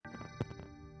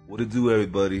What it do,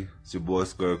 everybody? It's your boy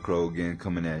Scarecrow again,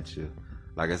 coming at you.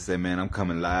 Like I said, man, I'm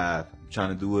coming live. I'm trying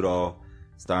to do it all.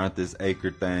 Starting this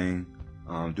Anchor thing,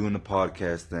 doing the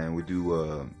podcast thing. We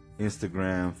do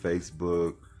Instagram,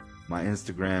 Facebook. My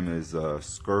Instagram is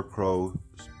Scarecrow,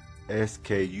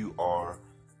 SKURKROW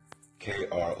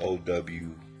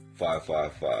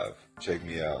 555. Check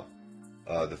me out.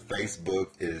 The Facebook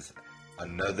is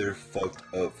Another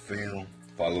Fucked Up Film.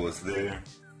 Follow us there.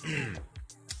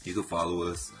 You can follow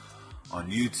us on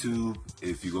YouTube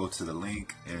if you go to the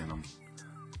link, and I'm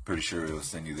pretty sure it'll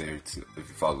send you there to if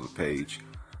you follow the page.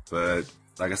 But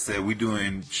like I said, we're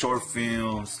doing short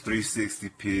films, 360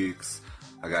 pics.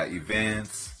 I got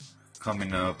events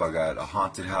coming up. I got a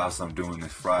haunted house I'm doing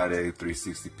this Friday.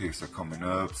 360 pics are coming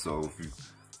up, so if you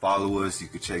follow us, you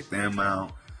can check them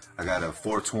out. I got a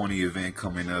 420 event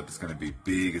coming up. It's gonna be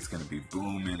big. It's gonna be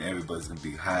booming. Everybody's gonna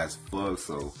be high as fuck.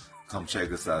 So come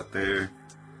check us out there.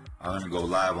 I'm gonna go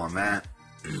live on that.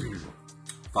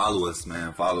 Follow us,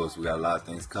 man. Follow us. We got a lot of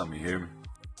things coming. You hear me?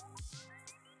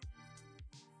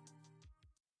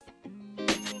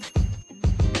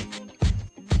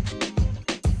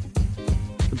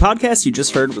 The podcast you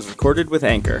just heard was recorded with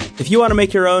Anchor. If you want to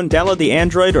make your own, download the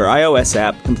Android or iOS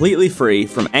app completely free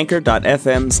from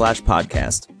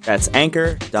anchor.fm/podcast. That's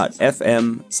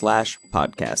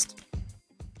anchor.fm/podcast.